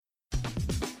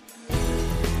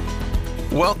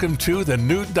Welcome to the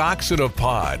new Docs in a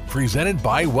Pod, presented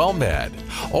by WellMed.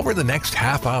 Over the next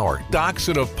half hour, Docs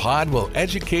in a Pod will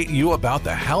educate you about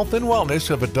the health and wellness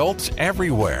of adults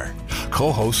everywhere.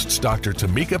 Co-hosts Dr.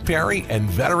 Tamika Perry and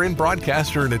veteran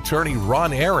broadcaster and attorney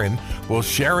Ron Aaron will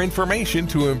share information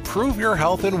to improve your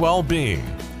health and well-being.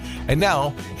 And now,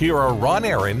 here are Ron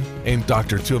Aaron and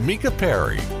Dr. Tamika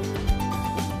Perry.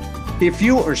 If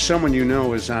you or someone you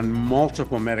know is on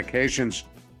multiple medications,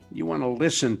 you want to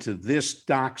listen to this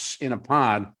Docs in a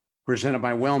Pod presented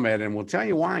by WellMed, and we'll tell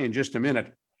you why in just a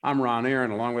minute. I'm Ron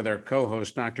Aaron, along with our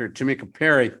co-host, Dr. Tamika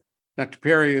Perry. Dr.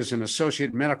 Perry is an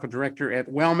associate medical director at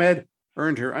WellMed,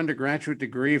 earned her undergraduate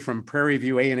degree from Prairie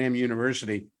View A&M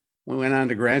University. We went on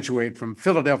to graduate from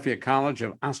Philadelphia College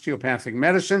of Osteopathic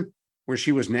Medicine, where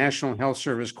she was National Health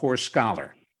Service Corps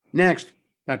Scholar. Next,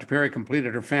 Dr. Perry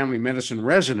completed her family medicine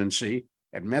residency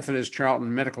at Methodist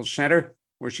Charlton Medical Center,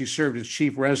 where she served as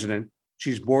chief resident.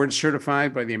 She's board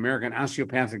certified by the American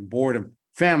Osteopathic Board of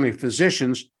Family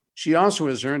Physicians. She also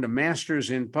has earned a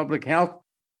master's in public health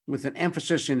with an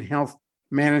emphasis in health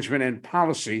management and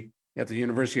policy at the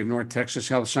University of North Texas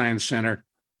Health Science Center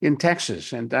in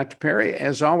Texas. And Dr. Perry,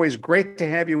 as always, great to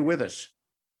have you with us.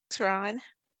 Thanks, Ron.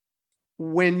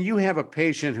 When you have a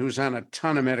patient who's on a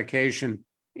ton of medication,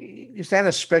 is that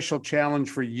a special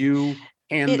challenge for you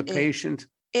and the patient?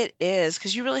 It is,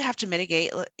 because you really have to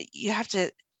mitigate. You have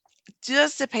to,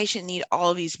 does the patient need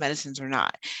all of these medicines or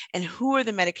not? And who are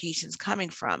the medications coming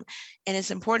from? And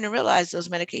it's important to realize those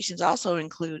medications also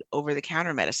include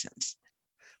over-the-counter medicines.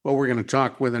 Well, we're going to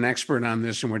talk with an expert on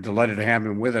this, and we're delighted to have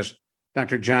him with us.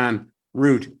 Dr. John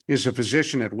Root is a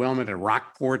physician at WellMed at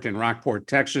Rockport in Rockport,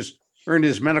 Texas, earned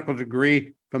his medical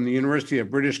degree from the University of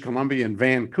British Columbia in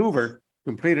Vancouver,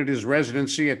 completed his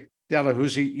residency at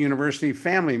Dalhousie University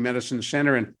Family Medicine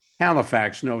Center in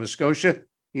Halifax, Nova Scotia.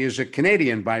 He is a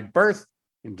Canadian by birth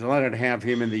and delighted to have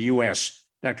him in the U.S.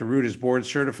 Dr. Root is board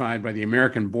certified by the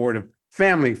American Board of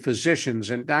Family Physicians.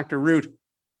 And Dr. Root,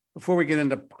 before we get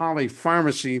into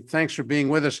polypharmacy, thanks for being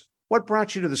with us. What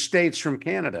brought you to the States from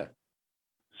Canada?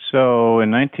 So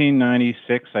in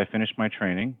 1996, I finished my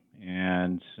training.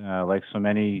 And like so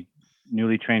many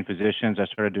newly trained physicians, I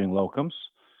started doing locums.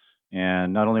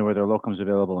 And not only were there locums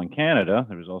available in Canada,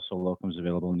 there was also locums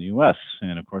available in the U.S.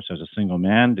 And of course, I was a single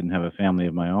man, didn't have a family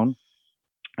of my own.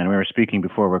 And we were speaking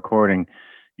before recording.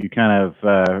 You kind of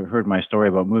heard my story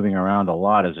about moving around a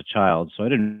lot as a child. So I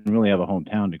didn't really have a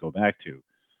hometown to go back to.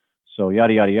 So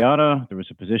yada, yada, yada. There was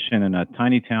a position in a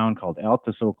tiny town called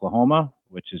Altus, Oklahoma,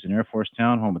 which is an Air Force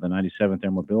town, home of the 97th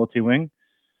Air Mobility Wing.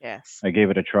 Yes. I gave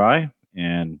it a try,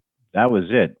 and that was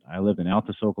it. I lived in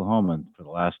Altus, Oklahoma for the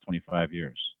last 25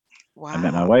 years. Wow. I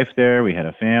met my wife there. We had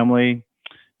a family,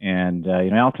 and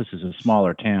Altus is a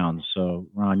smaller town. So,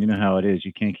 Ron, you know how it is.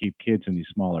 You can't keep kids in these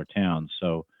smaller towns.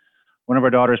 So, one of our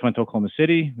daughters went to Oklahoma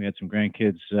City. We had some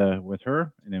grandkids with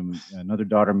her, and then another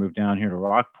daughter moved down here to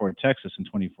Rockport, Texas, in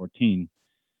 2014.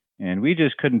 And we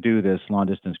just couldn't do this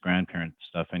long-distance grandparent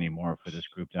stuff anymore for this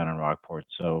group down in Rockport.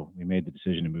 So, we made the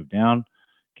decision to move down.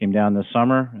 Came down this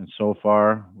summer, and so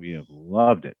far we have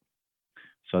loved it.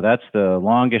 So that's the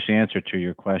longish answer to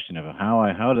your question of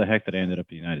how the heck did I end up in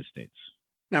the United States?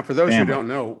 Now, for those who don't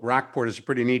know, Rockport is a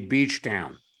pretty neat beach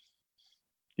town.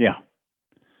 Yeah.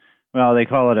 Well, they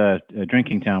call it a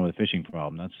drinking town with a fishing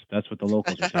problem. That's what the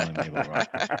locals are telling me about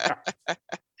Rockport.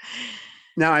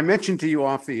 Now, I mentioned to you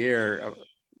off the air,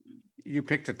 you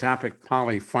picked a topic,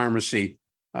 polypharmacy,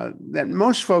 that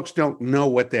most folks don't know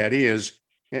what that is.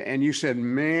 And you said,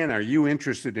 man, are you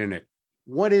interested in it?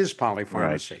 What is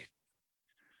polypharmacy? Right.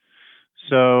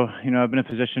 So, I've been a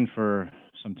physician for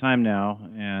some time now.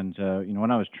 And, when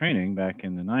I was training back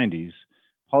in the 90s,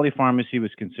 polypharmacy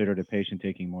was considered a patient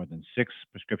taking more than 6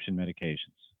 prescription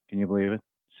medications. Can you believe it?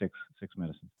 Six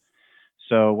medicines.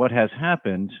 So what has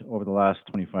happened over the last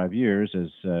 25 years is,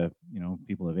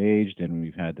 people have aged and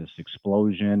we've had this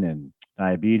explosion in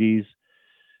diabetes,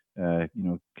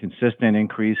 consistent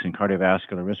increase in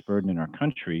cardiovascular risk burden in our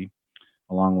country,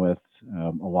 along with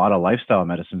a lot of lifestyle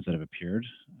medicines that have appeared.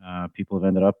 People have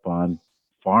ended up on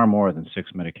far more than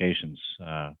 6 medications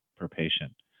per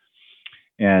patient.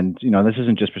 And, this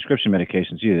isn't just prescription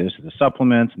medications either. This is the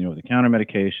supplements and the over-the-counter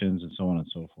medications and so on and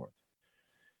so forth.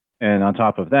 And on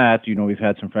top of that, we've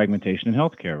had some fragmentation in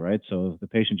healthcare, right? So the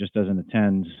patient just doesn't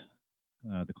attend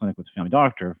the clinic with the family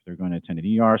doctor. They're going to attend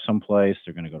an ER someplace.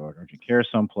 They're going to go to urgent care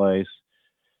someplace.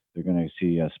 They're going to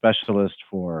see a specialist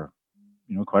for,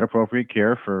 quite appropriate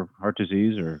care for heart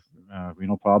disease or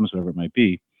renal problems, whatever it might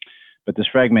be. But this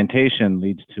fragmentation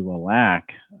leads to a lack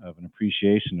of an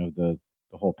appreciation of the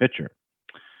whole picture.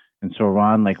 And so,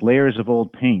 Ron, like layers of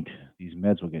old paint, these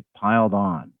meds will get piled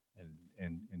on.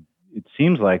 And it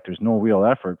seems like there's no real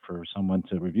effort for someone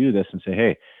to review this and say,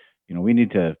 hey, we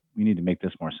need to make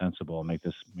this more sensible, make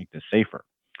this safer.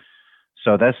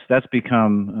 So that's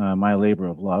become my labor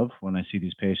of love when I see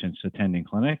these patients attending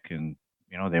clinic, and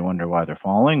they wonder why they're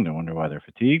falling, they wonder why they're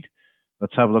fatigued.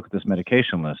 Let's have a look at this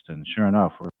medication list, and sure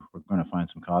enough, we're going to find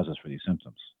some causes for these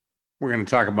symptoms. We're going to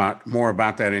talk more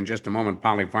about that in just a moment,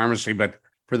 polypharmacy. But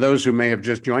for those who may have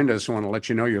just joined us, I want to let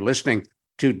you know you're listening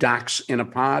to Docs in a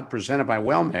Pod, presented by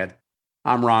WellMed.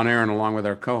 I'm Ron Aaron, along with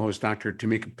our co-host, Dr.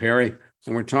 Tamika Perry,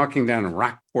 and we're talking down in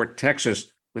Rockport,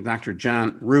 Texas, with Dr.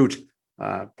 John Root.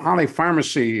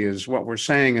 Polypharmacy is what we're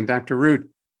saying. And Dr. Root,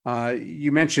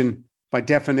 you mentioned by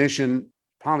definition,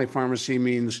 polypharmacy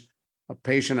means a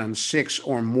patient on 6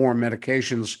 or more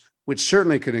medications, which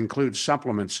certainly could include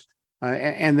supplements,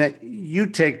 and that you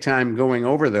take time going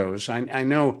over those. I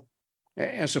know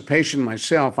as a patient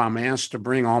myself, I'm asked to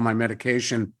bring all my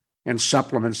medication and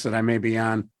supplements that I may be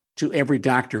on to every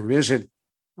doctor visit.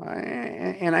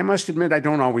 And I must admit, I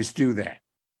don't always do that.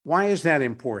 Why is that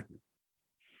important?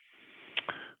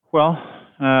 Well,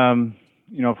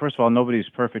 first of all, nobody's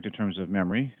perfect in terms of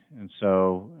memory. And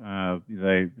so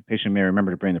the patient may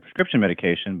remember to bring the prescription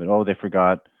medication, but, they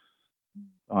forgot,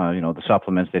 the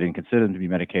supplements. They didn't consider them to be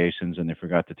medications, and they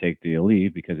forgot to take the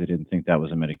Aleve because they didn't think that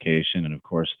was a medication. And of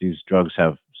course, these drugs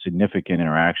have significant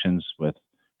interactions with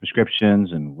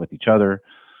prescriptions and with each other.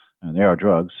 And they are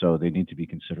drugs, so they need to be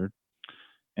considered.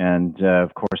 And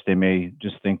of course, they may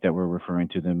just think that we're referring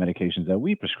to the medications that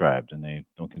we prescribed, and they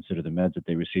don't consider the meds that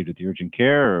they received at the urgent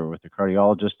care or with the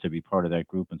cardiologist to be part of that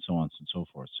group, and so on and so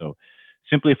forth. So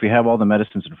simply, if we have all the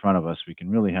medicines in front of us, we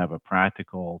can really have a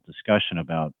practical discussion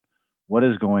about what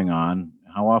is going on,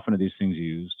 how often are these things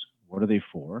used, what are they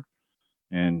for,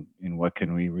 and what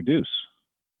can we reduce.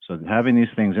 So having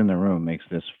these things in the room makes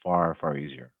this far, far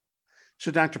easier. So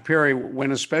Dr. Perry,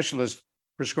 when a specialist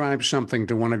prescribes something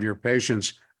to one of your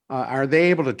patients, are they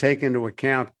able to take into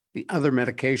account the other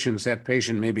medications that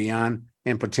patient may be on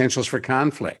and potentials for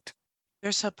conflict?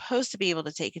 They're supposed to be able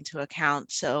to take into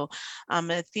account. So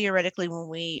theoretically, when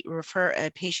we refer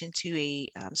a patient to a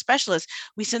specialist,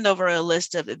 we send over a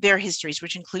list of their histories,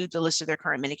 which includes a list of their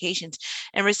current medications.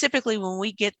 And reciprocally, when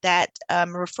we get that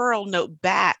referral note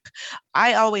back,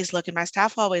 I always look, and my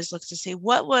staff always looks to see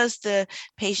what was the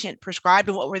patient prescribed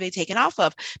and what were they taken off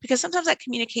of, because sometimes that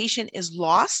communication is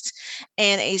lost.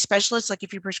 And a specialist, like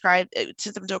if you prescribe,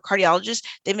 send them to a cardiologist,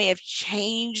 they may have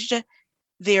changed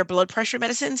their blood pressure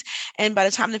medicines. And by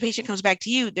the time the patient comes back to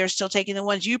you, they're still taking the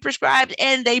ones you prescribed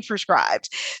and they prescribed.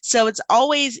 So it's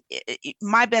always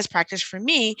my best practice for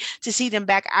me to see them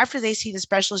back after they see the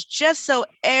specialist, just so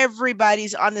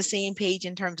everybody's on the same page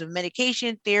in terms of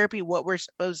medication, therapy, what we're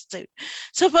supposed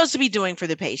to be doing for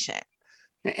the patient.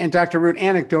 And Dr. Root,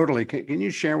 anecdotally, can you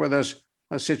share with us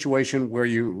a situation where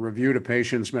you reviewed a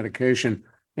patient's medication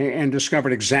and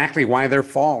discovered exactly why they're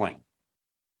falling?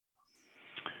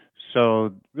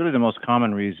 So really the most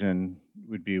common reason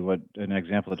would be what an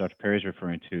example that Dr. Perry is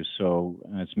referring to. So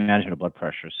it's management of blood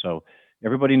pressure. So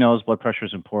everybody knows blood pressure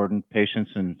is important.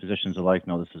 Patients and physicians alike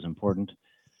know this is important.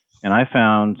 And I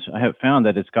have found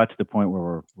that it's got to the point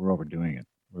where we're overdoing it.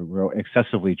 We're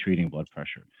excessively treating blood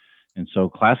pressure. And so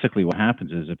classically what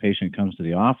happens is a patient comes to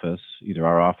the office, either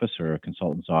our office or a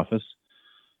consultant's office,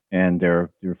 and they're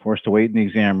forced to wait in the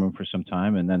exam room for some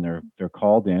time, and then they're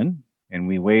called in and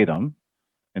we weigh them.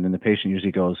 And then the patient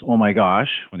usually goes, oh my gosh,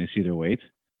 when they see their weight.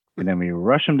 And then we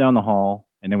rush them down the hall,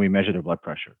 and then we measure their blood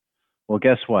pressure. Well,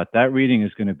 guess what? That reading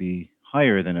is going to be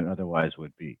higher than it otherwise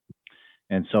would be.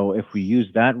 And so if we use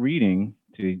that reading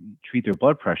to treat their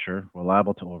blood pressure, we're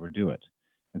liable to overdo it.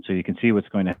 And so you can see what's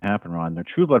going to happen, Ron. Their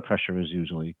true blood pressure is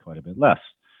usually quite a bit less.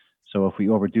 So if we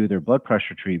overdo their blood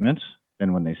pressure treatment,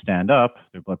 then when they stand up,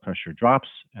 their blood pressure drops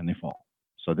and they fall.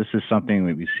 So this is something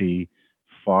that we see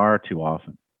far too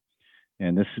often.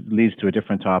 And this leads to a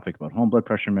different topic about home blood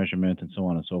pressure measurement and so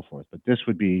on and so forth. But this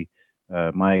would be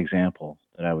my example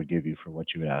that I would give you for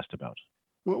what you had asked about.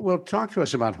 Well, talk to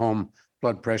us about home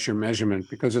blood pressure measurement,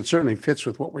 because it certainly fits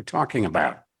with what we're talking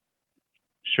about.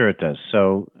 Sure, it does.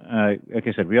 So, like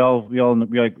I said, we all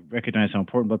recognize how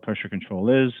important blood pressure control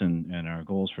is and our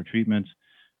goals for treatment.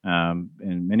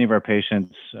 And many of our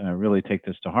patients really take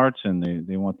this to heart, and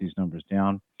they want these numbers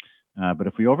down. But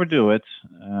if we overdo it,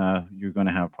 you're going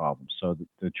to have problems. So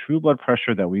the true blood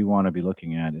pressure that we want to be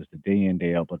looking at is the day in,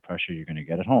 day out blood pressure you're going to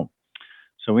get at home.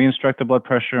 So we instruct the blood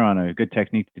pressure on a good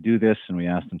technique to do this, and we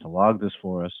ask them to log this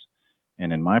for us.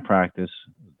 And in my practice,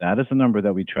 that is the number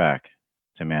that we track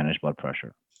to manage blood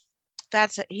pressure.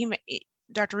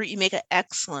 Dr. Root, you make an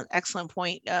excellent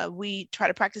point. We try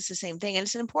to practice the same thing. And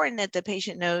it's important that the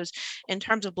patient knows in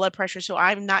terms of blood pressure. So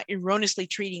I'm not erroneously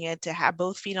treating it to have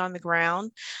both feet on the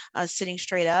ground, sitting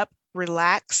straight up,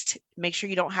 relaxed. Make sure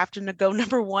you don't have to go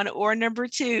number 1 or number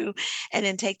 2, and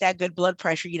then take that good blood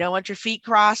pressure. You don't want your feet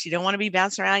crossed. You don't want to be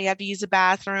bouncing around. You have to use the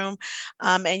bathroom,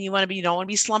 and you don't want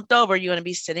to be slumped over. You want to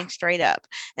be sitting straight up.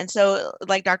 And so,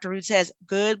 like Dr. Root says,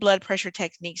 good blood pressure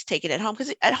techniques, take it at home,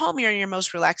 because at home you're in your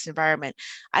most relaxed environment.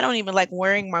 I don't even like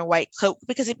wearing my white coat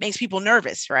because it makes people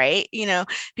nervous, right?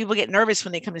 People get nervous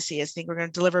when they come to see us, think we're going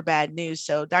to deliver bad news.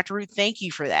 So, Dr. Root, thank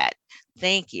you for that.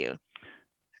 Thank you.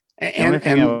 The only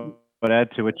thing I would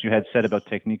add to what you had said about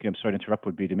technique, I'm sorry to interrupt,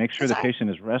 would be to make sure the patient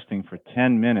is resting for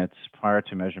 10 minutes prior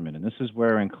to measurement. And this is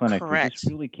where in clinic, we just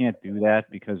really can't do that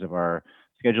because of our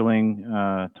scheduling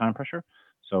time pressure.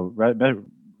 So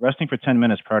resting for 10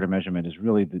 minutes prior to measurement is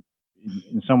really,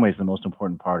 in some ways, the most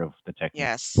important part of the technique.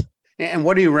 Yes. And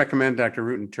what do you recommend, Dr.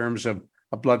 Root, in terms of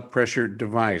a blood pressure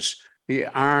device? The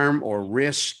arm or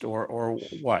wrist or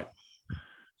what?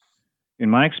 In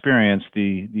my experience,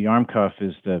 the arm cuff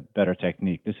is the better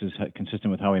technique. This is consistent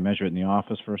with how we measure it in the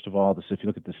office, first of all. If you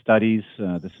look at the studies,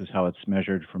 this is how it's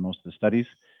measured for most of the studies.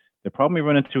 The problem we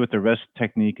run into with the wrist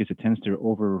technique is it tends to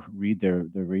overread their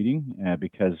reading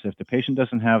because if the patient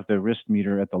doesn't have the wrist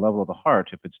meter at the level of the heart,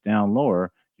 if it's down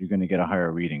lower, you're going to get a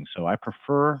higher reading. So I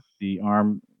prefer the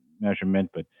arm measurement,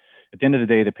 but at the end of the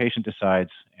day, the patient decides,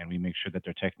 and we make sure that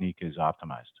their technique is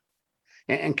optimized.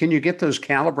 And can you get those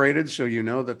calibrated so you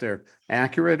know that they're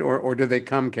accurate, or do they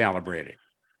come calibrated?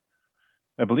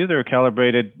 I believe they're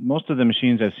calibrated. Most of the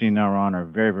machines I've seen now, Ron, are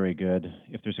very, very good.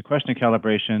 If there's a question of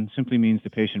calibration, simply means the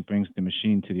patient brings the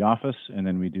machine to the office, and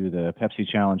then we do the Pepsi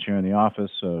challenge here in the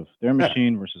office of their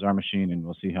machine versus our machine, and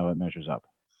we'll see how it measures up.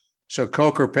 So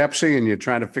Coke or Pepsi, and you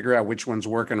try to figure out which one's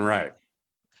working right.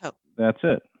 That's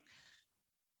it.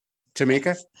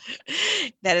 Tamika?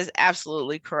 That is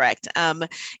absolutely correct. In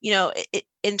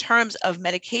terms of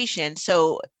medication,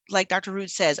 so like Dr. Root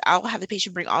says, I'll have the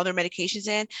patient bring all their medications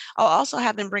in. I'll also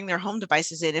have them bring their home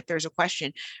devices in if there's a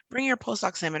question. Bring your pulse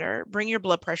oximeter, bring your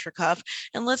blood pressure cuff,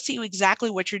 and let's see exactly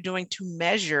what you're doing to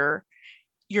measure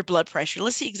your blood pressure.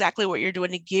 Let's see exactly what you're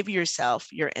doing to give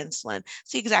yourself your insulin.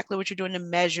 See exactly what you're doing to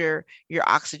measure your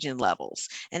oxygen levels.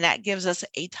 And that gives us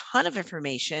a ton of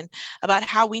information about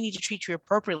how we need to treat you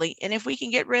appropriately. And if we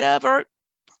can get rid of, or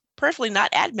preferably not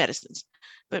add medicines,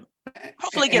 but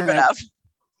hopefully get rid of.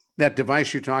 That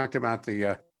device you talked about,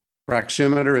 the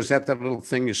proximeter, is that little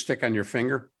thing you stick on your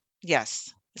finger?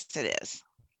 Yes, it is.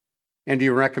 And do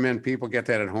you recommend people get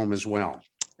that at home as well?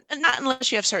 Not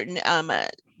unless you have certain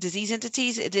disease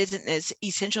entities. It isn't as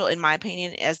essential, in my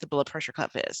opinion, as the blood pressure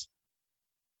cuff is.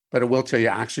 But it will tell you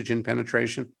oxygen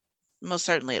penetration? Most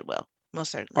certainly it will.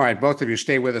 Most certainly. All right, both of you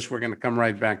stay with us. We're going to come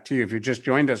right back to you. If you just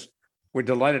joined us, we're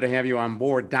delighted to have you on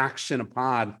board. Docs in a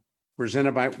Pod,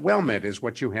 presented by WellMed, is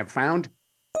what you have found.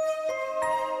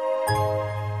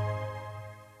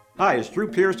 Hi, it's Drew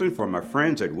Pearson from my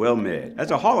friends at WellMed. As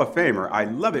a Hall of Famer, I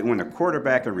love it when the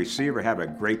quarterback and receiver have a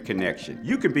great connection.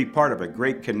 You can be part of a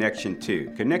great connection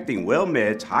too. Connecting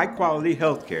WellMed's high-quality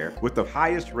healthcare with the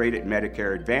highest-rated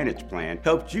Medicare Advantage plan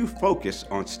helps you focus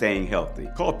on staying healthy.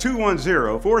 Call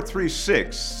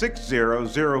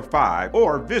 210-436-6005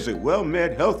 or visit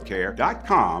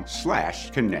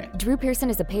wellmedhealthcare.com/connect. Drew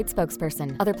Pearson is a paid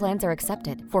spokesperson. Other plans are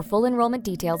accepted. For full enrollment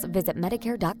details, visit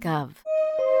medicare.gov.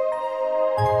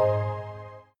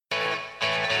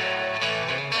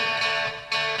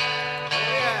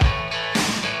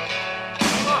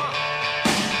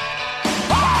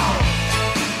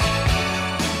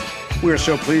 We're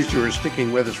so pleased you are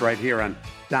sticking with us right here on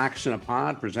Docs in a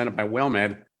Pod, presented by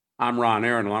WellMed. I'm Ron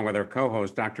Aaron, along with our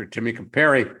co-host, Dr. Tamika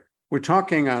Perry. We're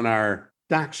talking on our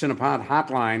Docs in a Pod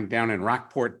hotline down in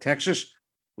Rockport, Texas,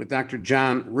 with Dr.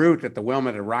 John Root at the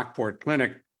WellMed at Rockport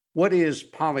Clinic. What is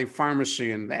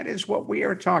polypharmacy? And that is what we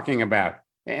are talking about.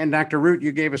 And Dr. Root,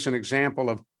 you gave us an example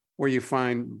of where you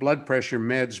find blood pressure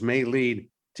meds may lead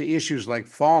to issues like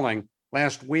falling.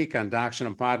 Last week on Docs in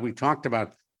a Pod, we talked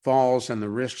about falls and the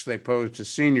risks they pose to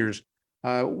seniors.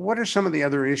 What are some of the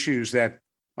other issues that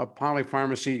a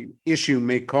polypharmacy issue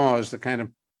may cause, the kind of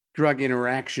drug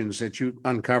interactions that you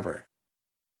uncover?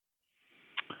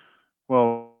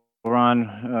 Well, Ron,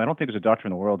 I don't think there's a doctor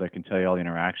in the world that can tell you all the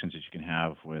interactions that you can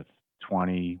have with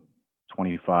 20,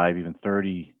 25, even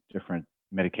 30 different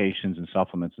medications and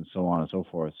supplements and so on and so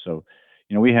forth. So,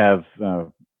 we have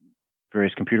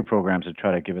various computer programs that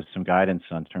try to give us some guidance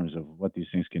on terms of what these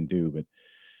things can do. But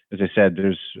as I said,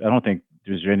 I don't think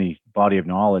there's any body of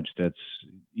knowledge that's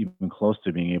even close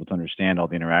to being able to understand all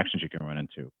the interactions you can run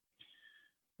into.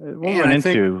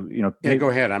 Go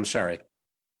ahead. I'm sorry.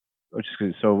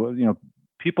 So,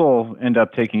 people end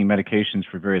up taking medications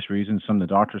for various reasons. Some the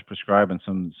doctors prescribe, and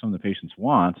some the patients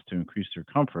want to increase their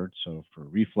comfort. So for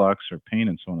reflux or pain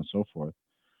and so on and so forth.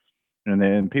 And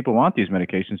then people want these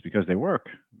medications because they work.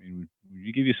 I mean,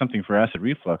 you give you something for acid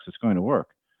reflux, it's going to work.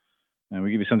 And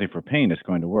we give you something for pain, it's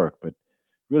going to work. But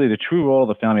really, the true role of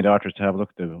the family doctor is to have a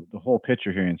look at the whole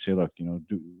picture here and say, look,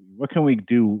 what can we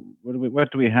do?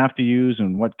 What do we have to use,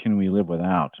 and what can we live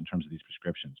without in terms of these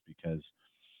prescriptions? Because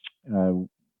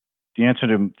the answer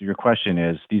to your question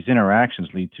is these interactions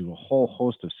lead to a whole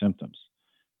host of symptoms.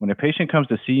 When a patient comes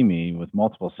to see me with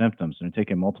multiple symptoms and they're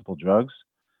taking multiple drugs,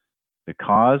 the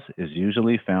cause is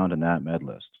usually found in that med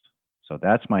list. So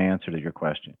that's my answer to your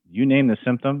question. You name the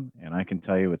symptom, and I can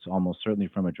tell you it's almost certainly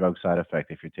from a drug side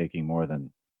effect if you're taking more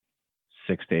than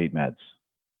 6 to 8 meds,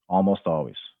 almost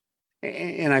always.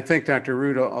 And I think, Dr.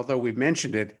 Root, although we've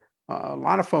mentioned it, a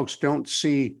lot of folks don't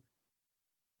see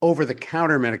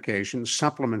over-the-counter medications,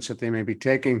 supplements that they may be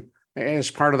taking as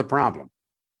part of the problem.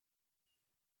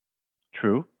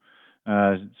 True.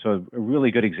 So a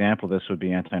really good example of this would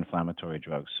be anti-inflammatory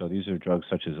drugs. So these are drugs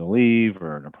such as Aleve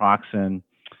or naproxen.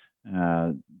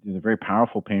 They're very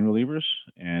powerful pain relievers,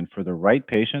 and for the right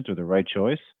patient or the right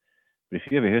choice. But if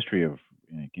you have a history of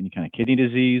any kind of kidney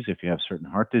disease, if you have certain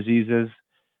heart diseases,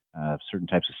 certain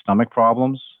types of stomach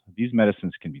problems, these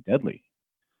medicines can be deadly.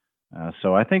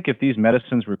 So I think if these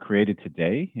medicines were created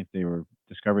today, if they were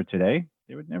discovered today,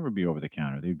 they would never be over the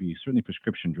counter. They'd be certainly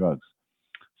prescription drugs.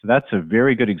 So that's a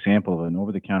very good example of an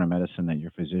over-the-counter medicine that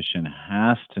your physician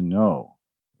has to know.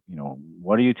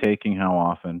 What are you taking, how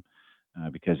often,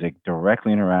 because it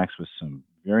directly interacts with some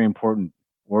very important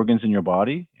organs in your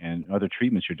body and other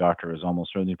treatments your doctor is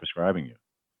almost certainly prescribing you.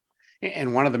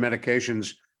 And one of the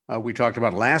medications we talked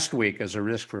about last week as a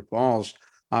risk for falls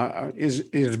is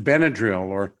Benadryl,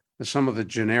 or some of the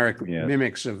generic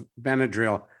mimics of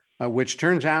Benadryl, which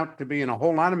turns out to be in a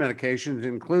whole lot of medications,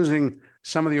 including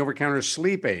some of the over-counter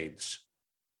sleep aids.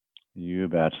 You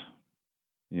bet.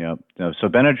 Yeah. So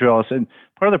Benadryl, and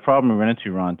part of the problem we run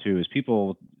into, Ron, too, is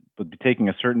people would be taking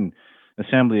a certain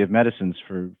assembly of medicines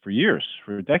for years,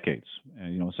 for decades.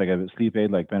 It's like a sleep aid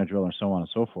like Benadryl and so on and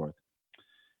so forth.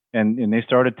 And they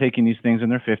started taking these things in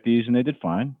their 50s and they did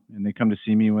fine. And they come to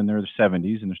see me when they're in their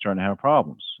 70s and they're starting to have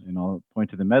problems. And I'll point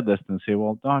to the med list and say,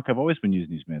 well, doc, I've always been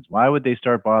using these meds. Why would they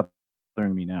start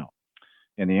bothering me now?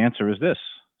 And the answer is this.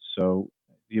 So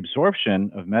the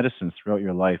absorption of medicines throughout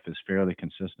your life is fairly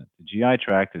consistent. The GI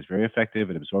tract is very effective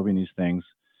at absorbing these things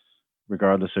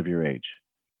regardless of your age.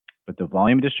 But the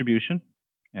volume distribution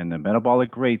and the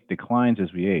metabolic rate declines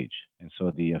as we age. And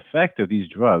so the effect of these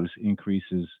drugs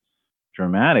increases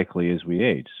dramatically as we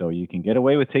age. So you can get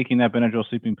away with taking that Benadryl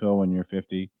sleeping pill when you're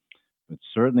 50, but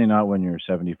certainly not when you're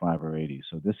 75 or 80.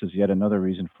 So this is yet another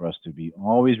reason for us to be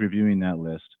always reviewing that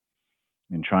list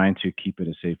and trying to keep it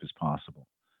as safe as possible.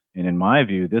 And in my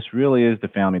view, this really is the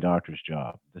family doctor's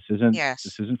job. This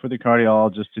isn't for the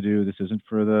cardiologist to do. This isn't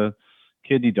for the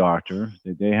kidney doctor.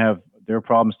 They have their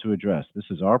problems to address. This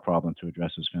is our problem to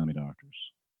address as family doctors.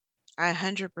 I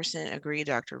 100% agree,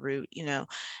 Dr. Root.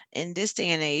 In this day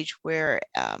and age where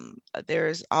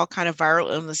there's all kind of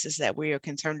viral illnesses that we are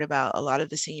concerned about, a lot of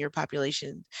the senior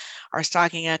population are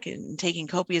stocking up and taking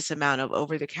copious amount of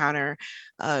over-the-counter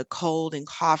cold and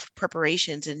cough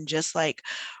preparations. And just like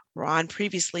Ron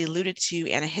previously alluded to,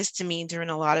 antihistamines are in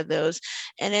a lot of those.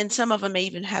 And then some of them may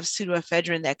even have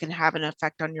pseudoephedrine that can have an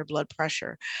effect on your blood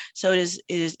pressure. So it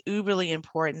is uberly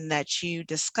important that you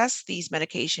discuss these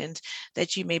medications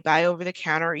that you may buy over the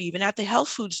counter or even at the health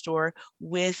food store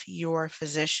with your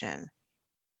physician,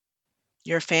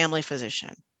 your family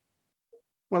physician.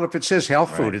 Well, if it says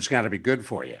health food, it's got to be good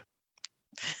for you.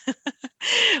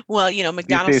 Well,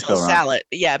 McDonald's sells salad.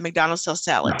 Yeah, McDonald's sells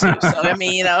salad too. So I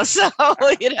mean,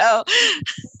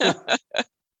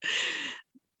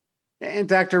 And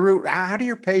Dr. Root, how do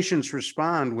your patients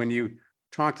respond when you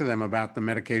talk to them about the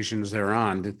medications they're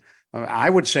on? I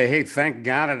would say, hey, thank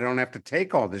God I don't have to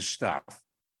take all this stuff.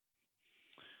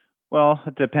 Well,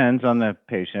 it depends on the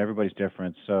patient. Everybody's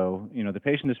different. So, the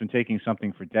patient has been taking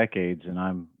something for decades and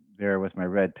I'm there with my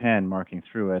red pen marking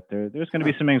through it. There's going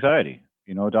to be some anxiety.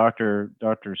 Dr.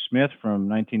 Smith from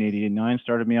 1989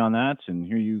 started me on that, and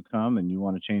here you come and you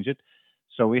want to change it.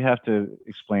 So we have to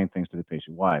explain things to the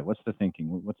patient. Why? What's the thinking?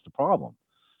 What's the problem?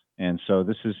 And so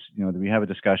this is, we have a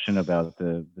discussion about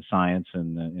the science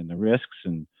and the risks.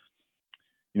 And,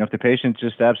 if the patient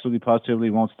just absolutely positively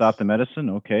won't stop the medicine,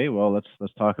 okay, well,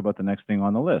 let's talk about the next thing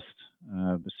on the list.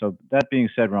 So that being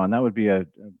said, Ron, that would be a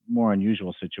more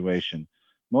unusual situation.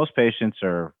 Most patients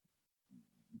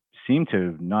seem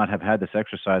to not have had this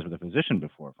exercise with a physician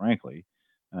before, frankly.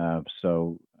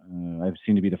 So I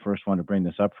seem to be the first one to bring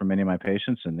this up for many of my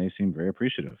patients, and they seem very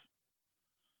appreciative.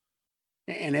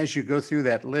 And as you go through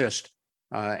that list,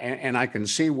 and I can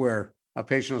see where a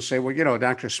patient will say, well, you know,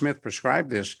 Dr. Smith prescribed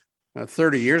this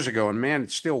 30 years ago, and man,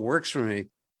 it still works for me.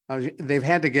 They've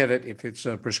had to get it, if it's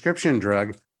a prescription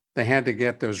drug, they had to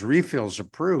get those refills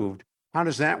approved. How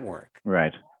does that work?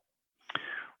 Right.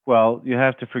 Well, you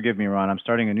have to forgive me, Ron. I'm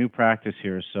starting a new practice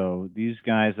here. So these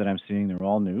guys that I'm seeing, they're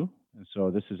all new. And so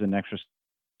this is an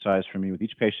exercise for me with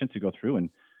each patient to go through. And,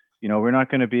 you know, we're not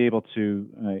going to be able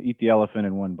to eat the elephant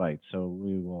in one bite. So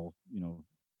we will, you know,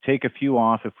 take a few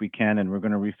off if we can, and we're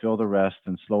going to refill the rest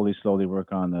and slowly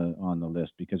work on the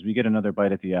list, because we get another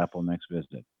bite at the apple next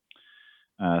visit.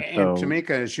 And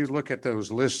Tamika, as you look at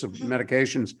those lists of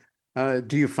medications,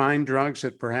 do you find drugs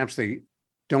that perhaps they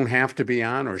don't have to be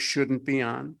on or shouldn't be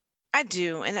on? I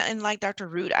do. And like Dr.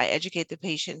 Root, I educate the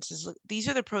patients. Look, these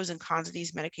are the pros and cons of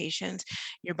these medications.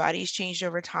 Your body's changed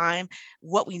over time.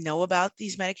 What we know about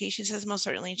these medications has most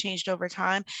certainly changed over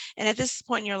time. And at this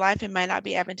point in your life, it might not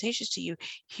be advantageous to you.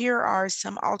 Here are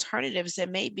some alternatives that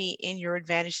may be in your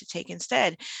advantage to take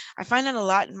instead. I find that a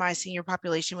lot in my senior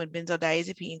population with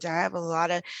benzodiazepines. I have a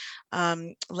lot of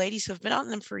ladies who have been on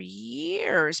them for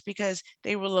years because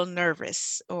they were a little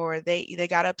nervous, or they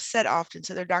got upset often.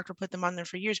 So their doctor put them on them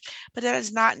for years. But that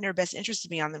is not in their best interest to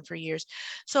be on them for years.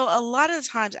 So a lot of the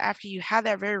times after you have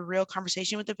that very real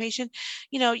conversation with the patient,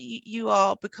 you know, you're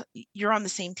on the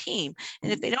same team.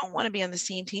 And if they don't want to be on the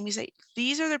same team, you say,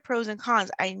 these are the pros and cons.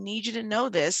 I need you to know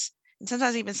this. And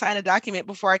sometimes even sign a document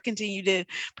before I continue to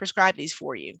prescribe these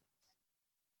for you.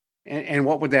 And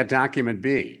what would that document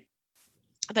be?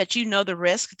 That you know the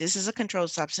risk. This is a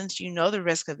controlled substance. You know the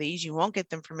risk of these. You won't get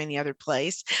them from any other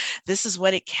place. This is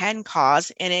what it can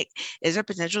cause, and it is a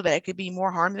potential that it could be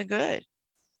more harm than good.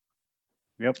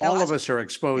 Yep. All of us are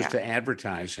exposed to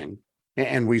advertising,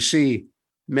 and we see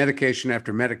medication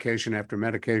after medication after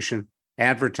medication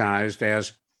advertised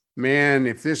as, man,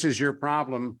 if this is your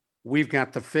problem, we've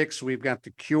got the fix, we've got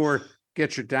the cure.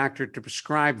 Get your doctor to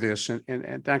prescribe this.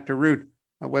 And Dr. Root,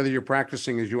 whether you're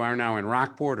practicing as you are now in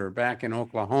Rockport or back in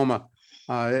Oklahoma,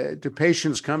 do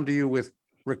patients come to you with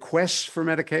requests for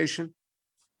medication?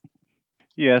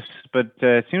 Yes, but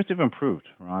it seems to have improved,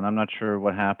 Ron. I'm not sure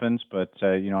what happens, but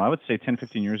you know, I would say 10,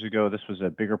 15 years ago, this was a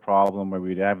bigger problem where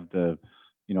we'd have the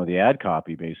ad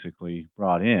copy basically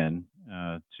brought in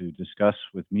to discuss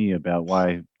with me about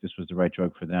why this was the right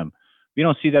drug for them. We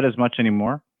don't see that as much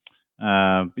anymore,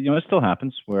 but you know, it still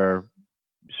happens where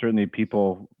certainly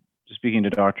people, speaking to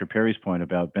Dr. Perry's point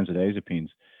about benzodiazepines,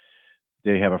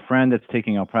 they have a friend that's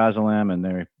taking alprazolam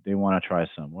and they want to try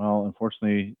some. Well,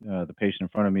 unfortunately, the patient in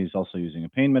front of me is also using a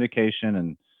pain medication,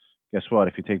 and guess what?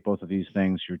 If you take both of these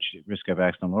things, your risk of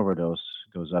accidental overdose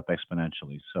goes up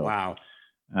exponentially. So, wow,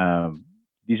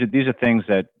 these are things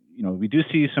that, you know, we do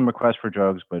see some requests for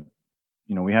drugs, but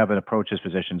you know, we have an approach as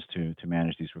physicians to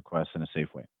manage these requests in a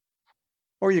safe way.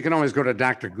 Or you can always go to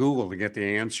Dr. Google to get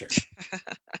the answer.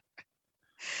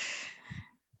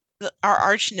 Our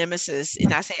arch nemesis,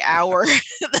 and I say our,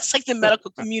 that's like the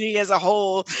medical community as a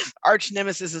whole, arch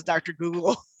nemesis is Dr.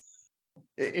 Google.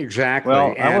 Exactly.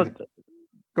 Well,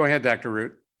 go ahead, Dr.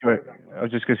 Root. I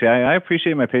was just going to say, I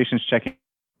appreciate my patients checking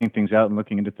things out and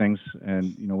looking into things.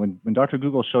 And, you know, when Dr.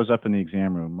 Google shows up in the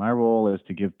exam room, my role is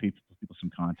to give people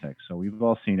some context. So we've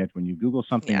all seen it. When you Google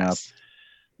something up,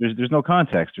 there's no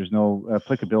context. There's no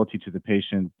applicability to the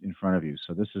patient in front of you.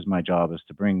 So this is my job, is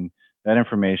to bring that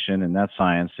information and that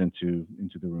science into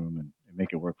the room and make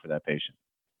it work for that patient.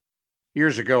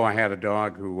 Years ago, I had a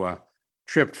dog who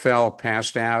tripped, fell,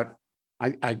 passed out.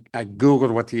 I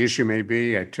Googled what the issue may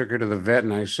be. I took her to the vet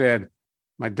and I said,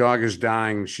 my dog is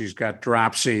dying. She's got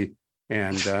dropsy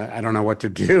and I don't know what to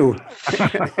do.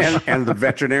 and the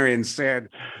veterinarian said,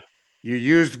 you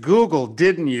used Google,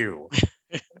 didn't you?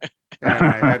 And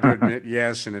I had to admit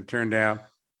yes, and it turned out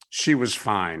she was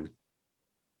fine.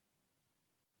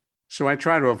 So I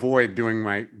try to avoid doing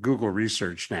my Google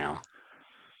research now.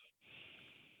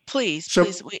 Please.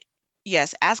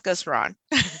 Yes, ask us, Ron.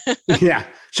 Yeah.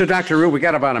 So Dr. Root, we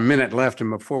got about a minute left, and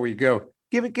before we go,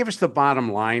 give us the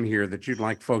bottom line here that you'd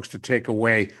like folks to take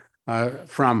away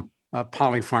from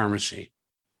polypharmacy.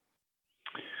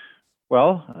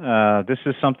 Well, this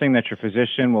is something that your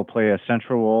physician will play a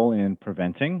central role in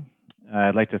preventing.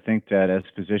 I'd like to think that as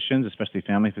physicians, especially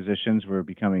family physicians, we're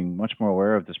becoming much more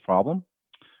aware of this problem.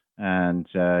 And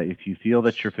if you feel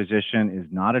that your physician is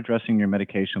not addressing your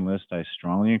medication list, I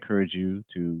strongly encourage you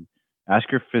to ask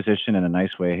your physician in a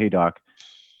nice way, hey, doc,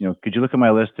 you know, could you look at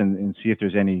my list and see if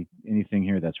there's anything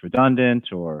here that's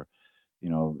redundant or, you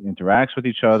know, interacts with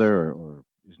each other or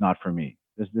is not for me.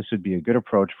 this would be a good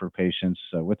approach for patients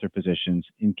with their physicians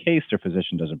in case their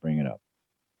physician doesn't bring it up.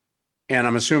 And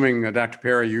I'm assuming, Dr.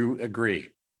 Perry, you agree.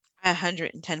 I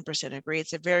 110% agree.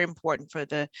 It's very important for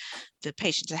the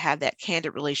patient to have that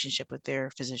candid relationship with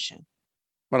their physician.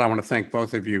 Well, I want to thank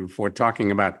both of you for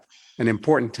talking about an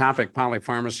important topic,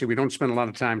 polypharmacy. We don't spend a lot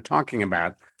of time talking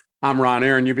about. I'm Ron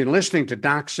Aaron. You've been listening to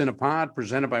Docs in a Pod,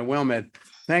 presented by WellMed.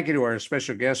 Thank you to our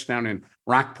special guest down in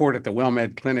Rockport at the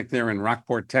WellMed Clinic there in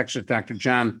Rockport, Texas, Dr.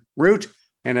 John Root.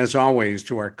 And as always,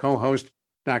 to our co-host,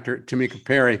 Dr. Tamika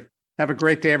Perry. Have a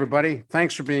great day, everybody.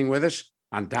 Thanks for being with us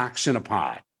on Docs in a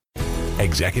Pod.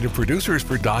 Executive producers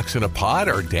for Docs in a Pod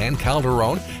are Dan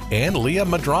Calderon and Leah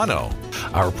Madrano.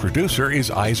 Our producer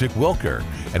is Isaac Wilker,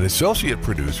 and associate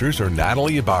producers are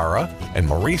Natalie Ibarra and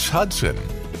Maurice Hudson.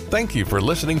 Thank you for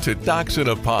listening to Docs in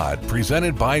a Pod,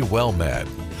 presented by WellMed.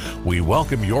 We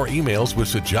welcome your emails with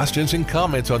suggestions and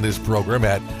comments on this program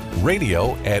at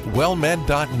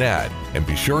radio@wellmed.net. And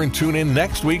be sure and tune in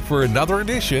next week for another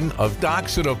edition of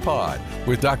Docs in a Pod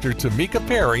with Dr. Tamika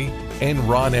Perry and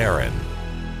Ron Aaron.